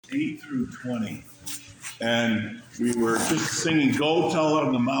8 through 20. And we were just singing, "Go Tell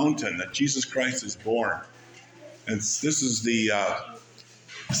on the Mountain that Jesus Christ is born." And this is the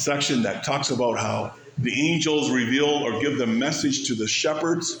section that talks about how the angels reveal or give the message to the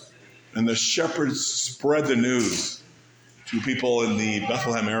shepherds, and the shepherds spread the news to people in the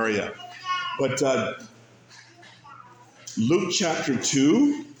Bethlehem area. But Luke chapter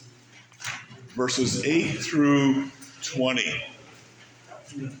 2, verses 8 through 20.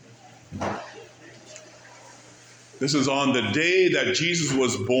 This is on the day that Jesus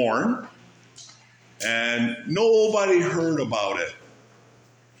was born, and nobody heard about it.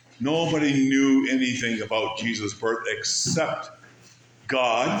 Nobody knew anything about Jesus' birth except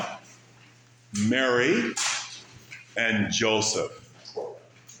God, Mary, and Joseph.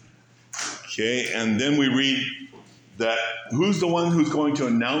 Okay, and then we read that who's the one who's going to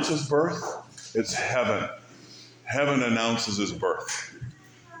announce his birth? It's heaven. Heaven announces his birth.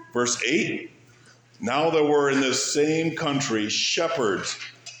 Verse 8, "Now there were in this same country shepherds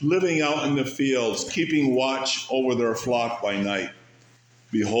living out in the fields, keeping watch over their flock by night.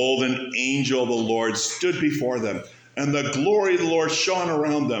 Behold, an angel of the Lord stood before them, and the glory of the Lord shone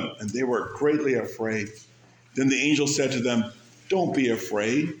around them, and they were greatly afraid. Then the angel said to them, 'Don't be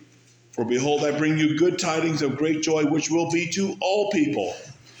afraid, for behold, I bring you good tidings of great joy, which will be to all people.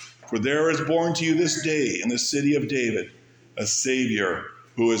 For there is born to you this day in the city of David a Savior,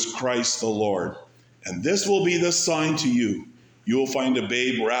 who is Christ the Lord. And this will be the sign to you. You will find a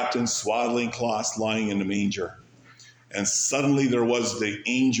babe wrapped in swaddling cloths lying in a manger.' And suddenly there was with the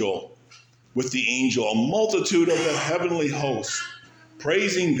angel a multitude of the heavenly hosts,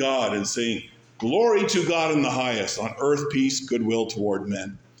 praising God and saying, 'Glory to God in the highest, on earth peace, goodwill toward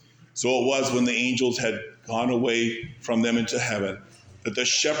men.' So it was when the angels had gone away from them into heaven, that the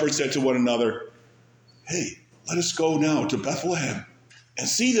shepherds said to one another, 'Hey, let us go now to Bethlehem and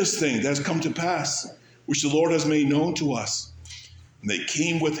see this thing that has come to pass, which the Lord has made known to us.' And they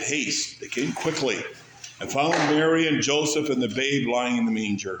came with haste, they came quickly, and found Mary and Joseph and the babe lying in the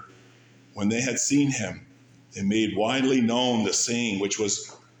manger. When they had seen him, they made widely known the saying which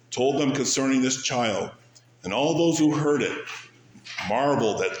was told them concerning this child. And all those who heard it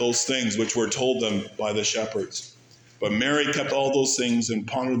marveled at those things which were told them by the shepherds. But Mary kept all those things and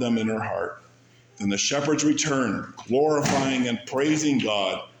pondered them in her heart. Then the shepherds returned, glorifying and praising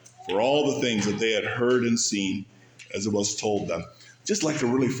God for all the things that they had heard and seen as it was told them." Just like to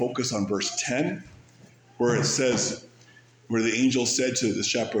really focus on verse 10, where it says, where the angel said to the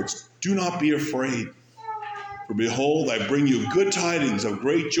shepherds, "Do not be afraid, for behold, I bring you good tidings of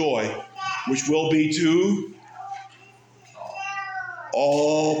great joy, which will be to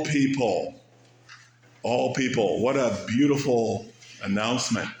all people." All people. What a beautiful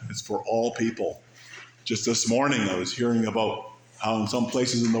announcement. It's for all people. Just this morning, I was hearing about how in some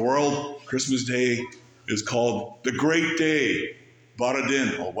places in the world, Christmas Day is called the Great Day.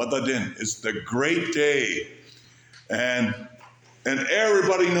 Baradin or Wadadin. It's the Great Day. And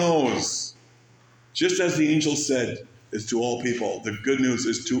everybody knows, just as the angel said, it's to all people. The good news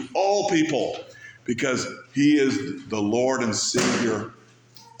is to all people, because he is the Lord and Savior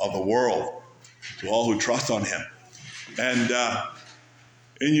of the world, to all who trust on him. And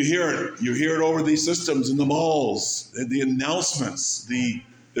you hear it over these systems in the malls, the announcements, the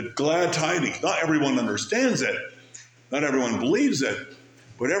glad tidings. Not everyone understands it. Not everyone believes it,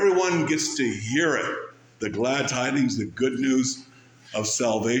 but everyone gets to hear it. The glad tidings, the good news of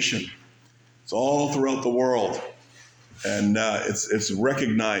salvation. It's all throughout the world. And it's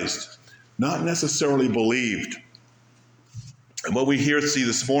recognized, not necessarily believed. And what we see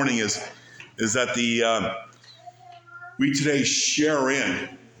this morning is that we today share in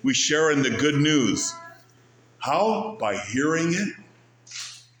the good news. How? By hearing it.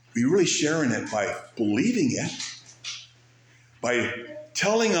 We really share in it by believing it, by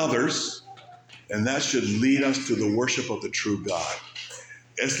telling others, and that should lead us to the worship of the true God.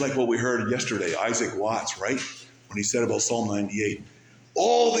 It's like what we heard yesterday, Isaac Watts, right? When he said about Psalm 98,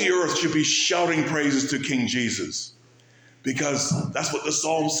 all the earth should be shouting praises to King Jesus, because that's what the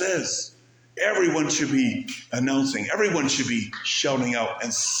Psalm says. Everyone should be announcing, everyone should be shouting out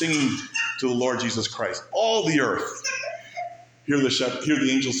and singing to the Lord Jesus Christ. All the earth. Here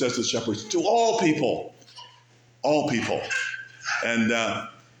the angel says to the shepherds, to all people. All people. And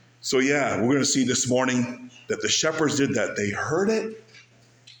we're going to see this morning that the shepherds did that. They heard it.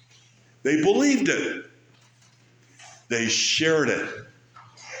 They believed it. They shared it.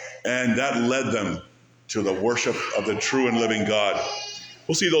 And that led them to the worship of the true and living God.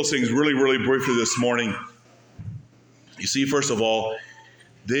 We'll see those things really, really briefly this morning. You see, first of all,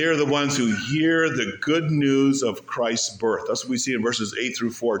 They are the ones who hear the good news of Christ's birth. That's what we see in verses 8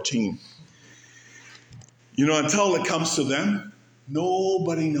 through 14. Until it comes to them,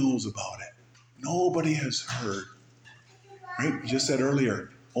 nobody knows about it. Nobody has heard. Right? We just said earlier,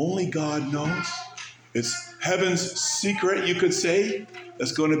 only God knows. It's heaven's secret, you could say,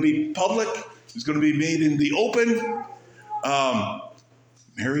 that's going to be public. It's going to be made in the open.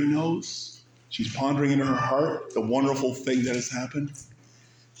 Mary knows. She's pondering in her heart the wonderful thing that has happened.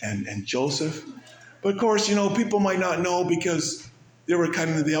 And Joseph. But of course, people might not know because they were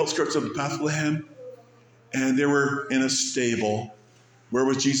kind of in the outskirts of Bethlehem. And they were in a stable. Where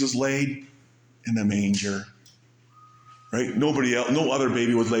was Jesus laid? In the manger. Right? Nobody else, no other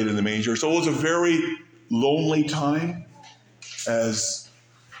baby was laid in the manger. So it was a very lonely time as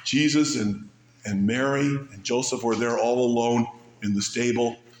Jesus and Mary and Joseph were there all alone in the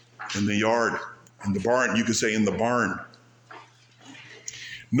stable, in the yard, in the barn. You could say in the barn.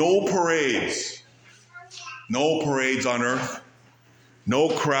 No parades. No parades on earth. No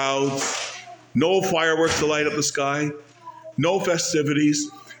crowds. No fireworks to light up the sky. No festivities.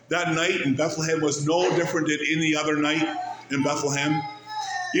 That night in Bethlehem was no different than any other night in Bethlehem.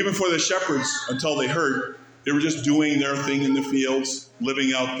 Even for the shepherds, until they heard, they were just doing their thing in the fields,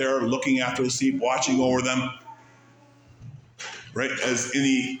 living out there, looking after the sheep, watching over them, right? As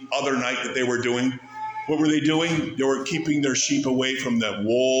any other night that they were doing. What were they doing? They were keeping their sheep away from the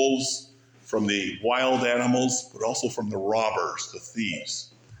wolves, from the wild animals, but also from the robbers, the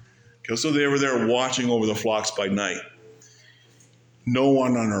thieves. Okay, so they were there watching over the flocks by night. No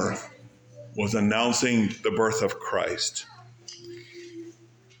one on earth was announcing the birth of Christ.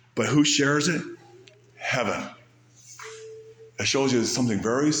 But who shares it? Heaven. It shows you something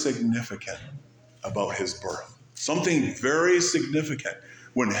very significant about his birth. Something very significant.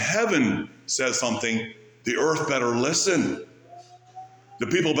 When heaven says something, the earth better listen. The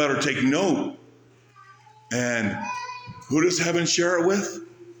people better take note. And who does heaven share it with?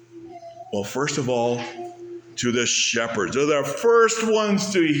 Well, first of all, to the shepherds. They're the first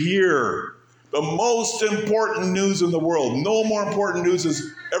ones to hear the most important news in the world. No more important news has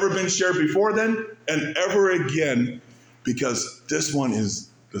ever been shared before then and ever again, because this one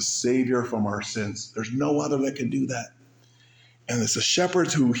is the Savior from our sins. There's no other that can do that. And it's the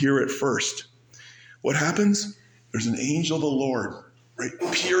shepherds who hear it first. What happens? There's an angel of the Lord, right?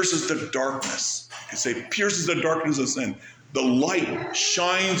 Pierces the darkness. You could say pierces the darkness of sin. The light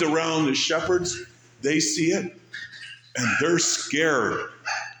shines around the shepherds. They see it, and they're scared.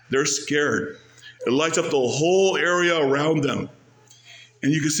 They're scared. It lights up the whole area around them.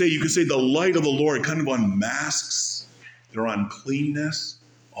 And you could say the light of the Lord kind of unmasks their uncleanness,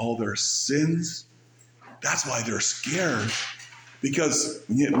 all their sins. That's why they're scared. Because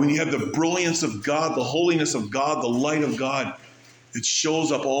when you have the brilliance of God, the holiness of God, the light of God, it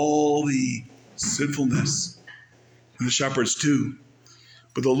shows up all the sinfulness in the shepherds too.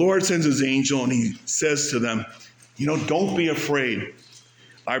 But the Lord sends his angel and he says to them, don't be afraid.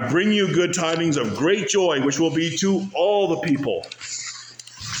 I bring you good tidings of great joy, which will be to all the people.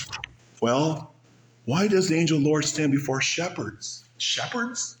 Well, why does the angel of the Lord stand before shepherds?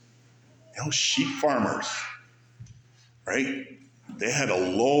 Shepherds? Sheep farmers, right? They had a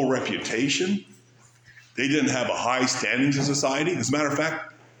low reputation. They didn't have a high standing in society. As a matter of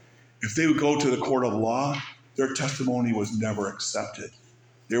fact, if they would go to the court of law, their testimony was never accepted.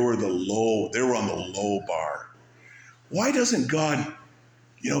 They were on the low bar. Why doesn't God,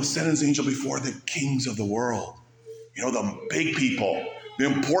 send his angel before the kings of the world? The big people, the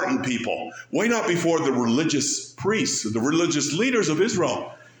important people. Why not before the religious priests, the religious leaders of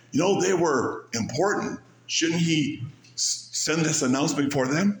Israel? They were important. Shouldn't he send this announcement before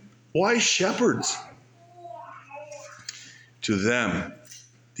them? Why shepherds? To them,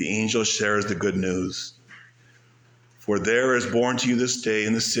 the angel shares the good news. For there is born to you this day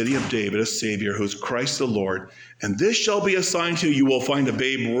in the city of David a Savior, who is Christ the Lord. And this shall be a sign to you. You will find a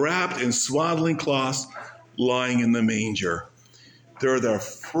babe wrapped in swaddling cloths, lying in the manger. They're the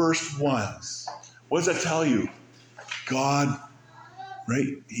first ones. What does that tell you? God, right?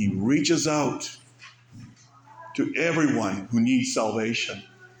 He reaches out to everyone who needs salvation.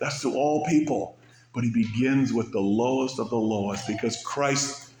 That's to all people. But he begins with the lowest of the lowest, because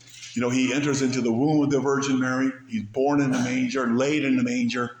Christ, he enters into the womb of the Virgin Mary. He's born in the manger, laid in the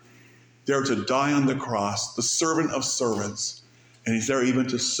manger, there to die on the cross, the servant of servants. And he's there even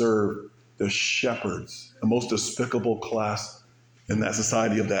to serve the shepherds, the most despicable class in that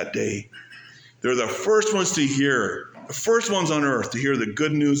society of that day. They're the first ones to hear, the first ones on earth to hear the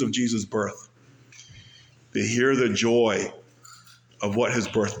good news of Jesus' birth. They hear the joy of what his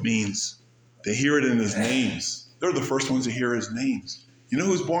birth means. They hear it in his names. They're the first ones to hear his names. You know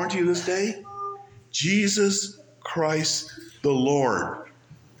who's born to you this day? Jesus Christ the Lord.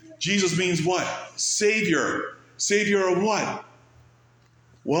 Jesus means what? Savior. Savior of what?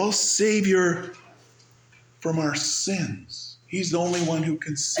 Well, Savior from our sins. He's the only one who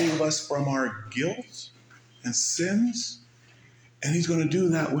can save us from our guilt and sins. And he's going to do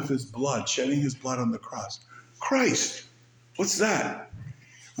that with his blood, shedding his blood on the cross. Christ, what's that?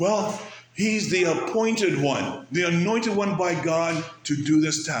 Well, he's the appointed one, the anointed one by God to do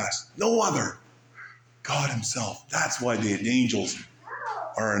this task. No other. God himself. That's why the angels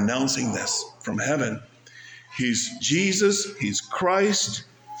are announcing this from heaven. He's Jesus, he's Christ,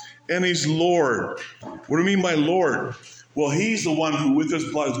 and he's Lord. What do you mean by Lord? Well, he's the one who with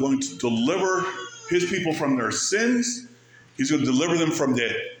his blood is going to deliver his people from their sins. He's going to deliver them from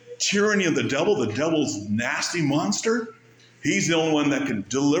the tyranny of the devil's nasty monster. He's the only one that can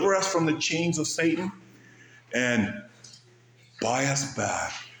deliver us from the chains of Satan and buy us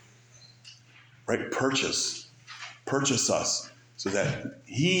back. Right? Purchase us so that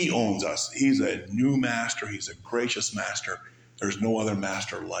he owns us. He's a new master. He's a gracious master. There's no other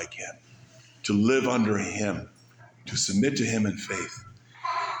master like him. To live under him, to submit to him in faith.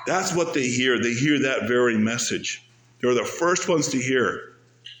 That's what they hear. They hear that very message. They're the first ones to hear.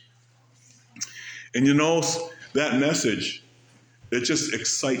 And you know, that message, it just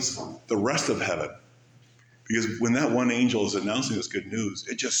excites the rest of heaven. Because when that one angel is announcing this good news,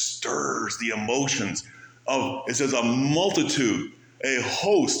 it just stirs the emotions of, it says a multitude, a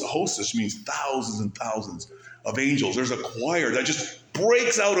host. A host, which means thousands and thousands of angels. There's a choir that just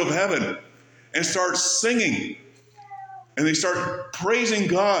breaks out of heaven and starts singing. And they start praising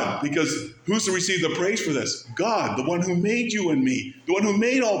God, because who's to receive the praise for this? God, the one who made you and me, the one who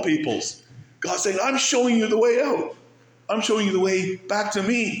made all peoples. God saying, I'm showing you the way out. I'm showing you the way back to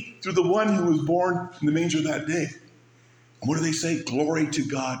me through the one who was born in the manger that day. And what do they say? Glory to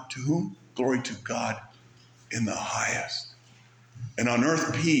God. To whom? Glory to God in the highest. And on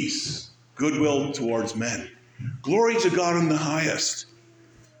earth, peace, goodwill towards men. Glory to God in the highest.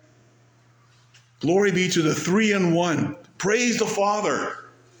 Glory be to the three in one. Praise the Father.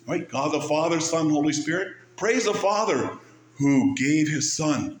 Right? God the Father, Son, Holy Spirit. Praise the Father who gave his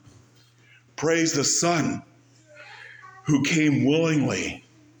Son. Praise the Son who came willingly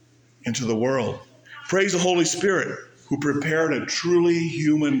into the world. Praise the Holy Spirit who prepared a truly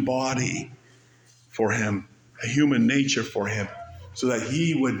human body for him, a human nature for him, so that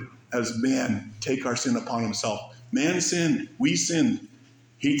he would, as man, take our sin upon himself. Man sinned, we sinned.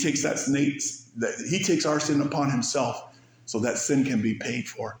 He takes our sin upon himself so that sin can be paid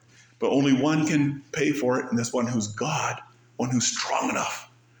for. But only one can pay for it, and that's one who's God, one who's strong enough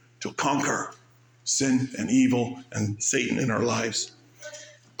to conquer sin and evil and Satan in our lives.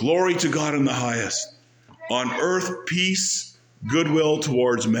 Glory to God in the highest. On earth, peace, goodwill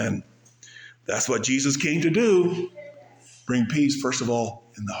towards men. That's what Jesus came to do. Bring peace, first of all,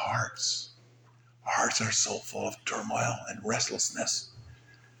 in the hearts. Our hearts are so full of turmoil and restlessness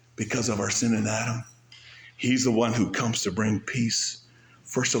because of our sin in Adam. He's the one who comes to bring peace.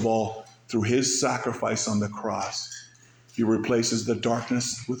 First of all, through his sacrifice on the cross. He replaces the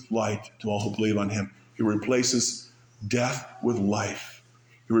darkness with light to all who believe on him. He replaces death with life.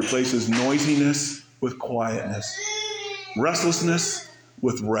 He replaces noisiness with quietness. Restlessness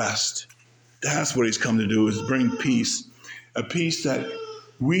with rest. That's what he's come to do, is bring peace. A peace that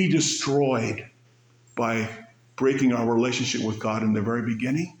we destroyed by breaking our relationship with God in the very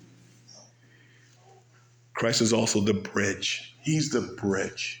beginning. Christ is also the bridge. He's the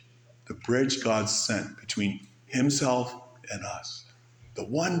bridge. The bridge God sent between himself and us. The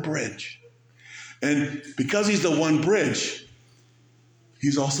one bridge. And because he's the one bridge,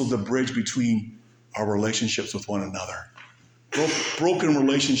 he's also the bridge between our relationships with one another. Broken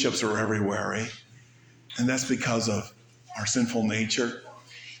relationships are everywhere, eh? And that's because of our sinful nature.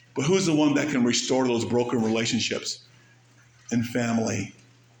 But who's the one that can restore those broken relationships in family,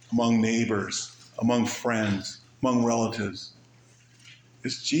 among neighbors, among friends, among relatives?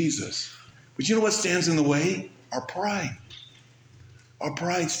 It's Jesus. But you know what stands in the way? Our pride. Our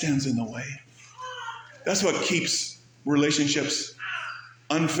pride stands in the way. That's what keeps relationships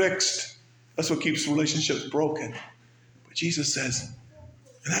unfixed. That's what keeps relationships broken. But Jesus says,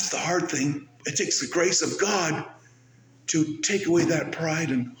 and that's the hard thing, it takes the grace of God to take away that pride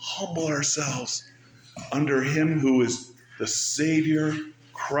and humble ourselves under him who is the Savior,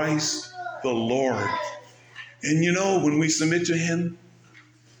 Christ the Lord. And you know, when we submit to him,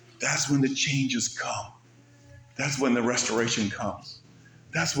 that's when the changes come. That's when the restoration comes.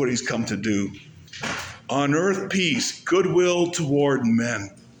 That's what he's come to do. On earth, peace, goodwill toward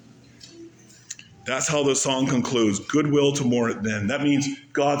men. That's how the song concludes. Goodwill toward men. That means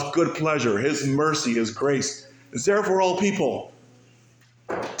God's good pleasure, his mercy, his grace is there for all people.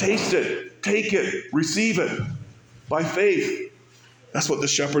 Taste it, take it, receive it by faith. That's what the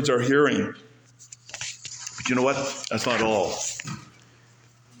shepherds are hearing. But you know what? That's not all.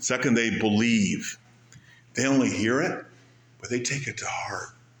 Second, they believe. They only hear it, but they take it to heart.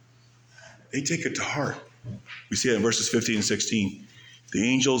 They take it to heart. We see it in verses 15 and 16. The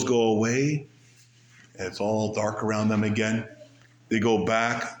angels go away, and it's all dark around them again. They go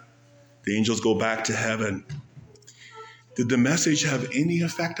back. The angels go back to heaven. Did the message have any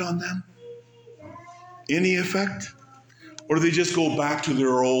effect on them? Any effect? Or do they just go back to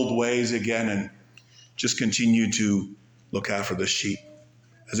their old ways again and just continue to look after the sheep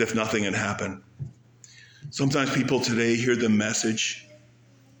as if nothing had happened? Sometimes people today hear the message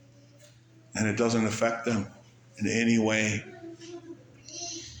and it doesn't affect them in any way.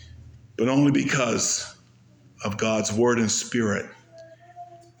 But only because of God's word and spirit,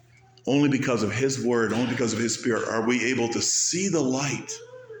 only because of his word, only because of his spirit are we able to see the light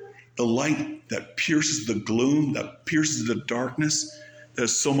that pierces the gloom, that pierces the darkness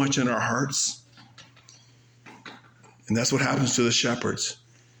that's so much in our hearts. And that's what happens to the shepherds.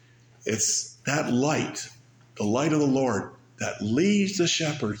 It's that light, the light of the Lord, that leads the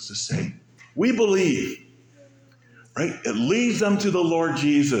shepherds to say, we believe, right? It leads them to the Lord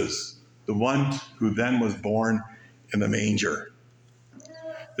Jesus, the one who then was born in the manger.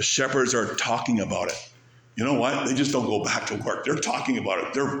 The shepherds are talking about it. You know what? They just don't go back to work. They're talking about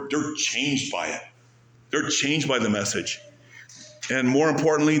it. They're changed by it. They're changed by the message. And more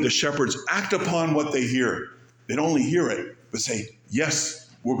importantly, the shepherds act upon what they hear. They don't only hear it, but say,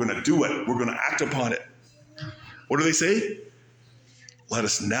 yes, we're going to do it. We're going to act upon it. What do they say? Let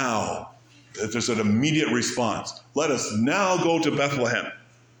us now. There's an immediate response. Let us now go to Bethlehem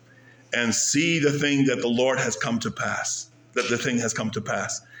and see the thing that the Lord has come to pass. That the thing has come to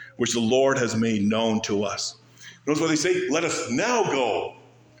pass, which the Lord has made known to us. Notice what they say? Let us now go.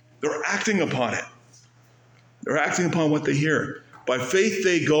 They're acting upon it. They're acting upon what they hear. By faith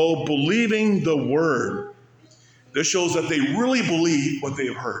they go, believing the word. This shows that they really believe what they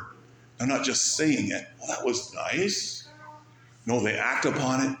have heard. They're not just saying it. Well, that was nice. No, they act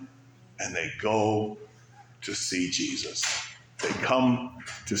upon it and they go to see Jesus. They come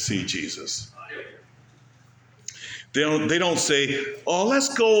to see Jesus. They don't say, oh,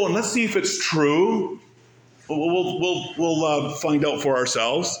 let's go and let's see if it's true. We'll find out for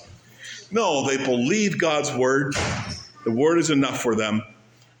ourselves. No, they believe God's word. The word is enough for them.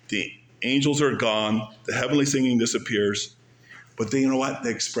 The angels are gone. The heavenly singing disappears. But you know what?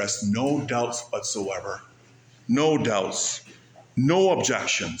 They express no doubts whatsoever. No doubts. No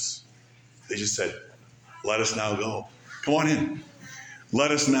objections. They just said, let us now go. Come on in.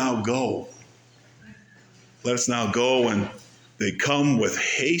 Let us now go. Let us now go. And they come with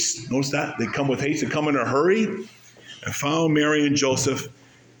haste. Notice that? They come with haste. They come in a hurry and found Mary and Joseph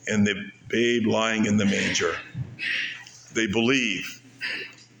and the babe lying in the manger. They believe.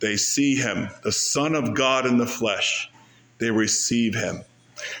 They see him, the Son of God in the flesh. They receive him.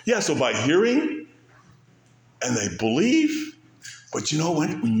 Yeah, so by hearing and they believe. But you know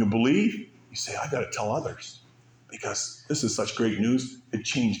when you believe, you say, I got to tell others because this is such great news. It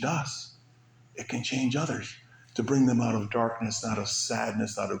changed us. It can change others to bring them out of darkness, out of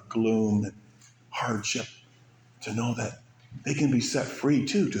sadness, out of gloom and hardship, to know that they can be set free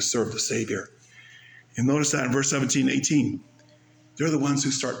too to serve the Savior. And notice that in verse 17, 18, they're the ones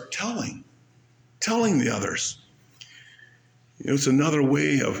who start telling the others. It's another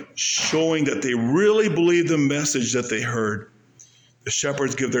way of showing that they really believe the message that they heard. The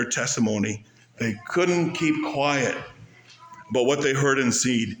shepherds give their testimony. They couldn't keep quiet about what they heard and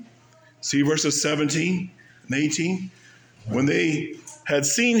seen. See verses 17 and 18? When they had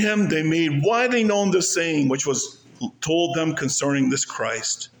seen him, they made widely known the saying which was told them concerning this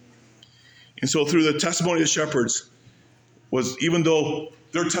Christ. And so through the testimony of the shepherds, even though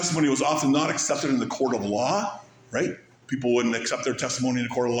their testimony was often not accepted in the court of law, right? People wouldn't accept their testimony in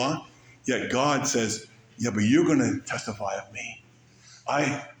the court of law. Yet God says, yeah, but you're going to testify of me.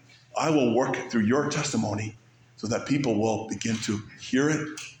 I will work through your testimony so that people will begin to hear it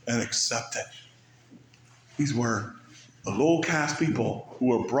and accept it. These were the low-caste people who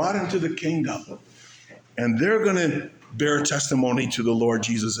were brought into the kingdom, and they're going to bear testimony to the Lord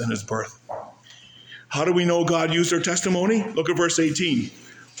Jesus and his birth. How do we know God used their testimony? Look at verse 18.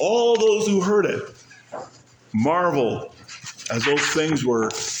 All those who heard it marveled as those things were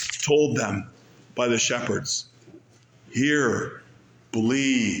told them by the shepherds. Hear,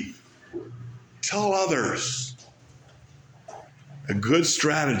 believe, tell others. A good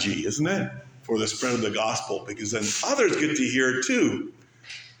strategy, isn't it, for the spread of the gospel, because then others get to hear it too.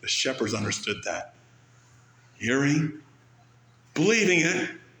 The shepherds understood that. Hearing, believing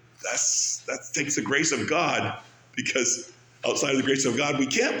it, that takes the grace of God, because outside of the grace of God, we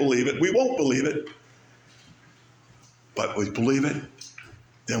can't believe it. We won't believe it. But we believe it,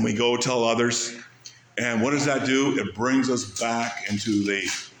 then we go tell others. And what does that do? It brings us back into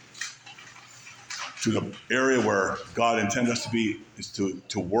the area where God intended us to be, is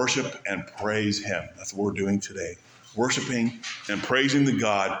to worship and praise him. That's what we're doing today. Worshiping and praising the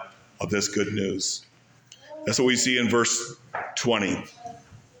God of this good news. That's what we see in verse 20.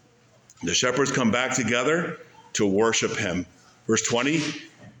 The shepherds come back together to worship him. Verse 20,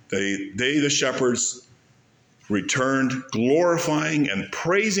 the shepherds, returned glorifying and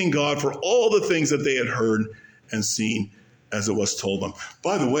praising God for all the things that they had heard and seen as it was told them.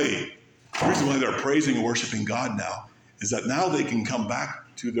 By the way, the reason why they're praising and worshiping God now is that now they can come back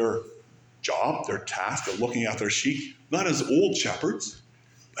to their job, their task of looking after their sheep, not as old shepherds,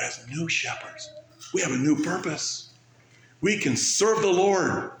 but as new shepherds. We have a new purpose. We can serve the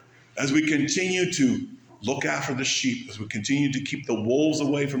Lord as we continue to look after the sheep, as we continue to keep the wolves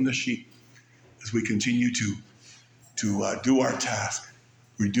away from the sheep, as we continue to do our task.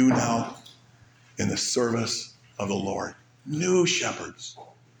 We do now in the service of the Lord. New shepherds.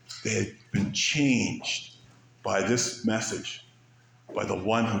 They had been changed by this message, by the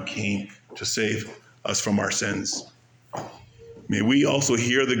one who came to save us from our sins. May we also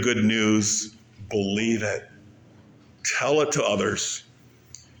hear the good news, believe it, tell it to others,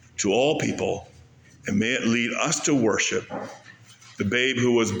 to all people, and may it lead us to worship the babe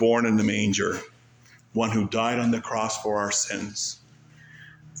who was born in the manger, one who died on the cross for our sins,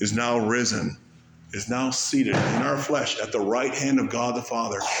 is now risen, is now seated in our flesh at the right hand of God the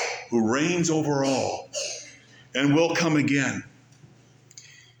Father, who reigns over all and will come again.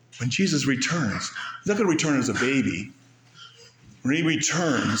 When Jesus returns, he's not going to return as a baby. When he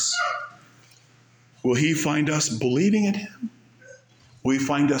returns, will he find us believing in him? Will he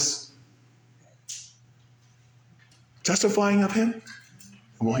find us testifying of him?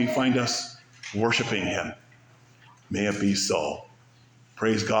 And will he find us worshiping him? May it be so.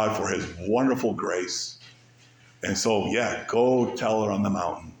 Praise God for his wonderful grace. And so, go tell it on the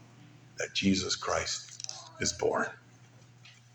mountain that Jesus Christ is born.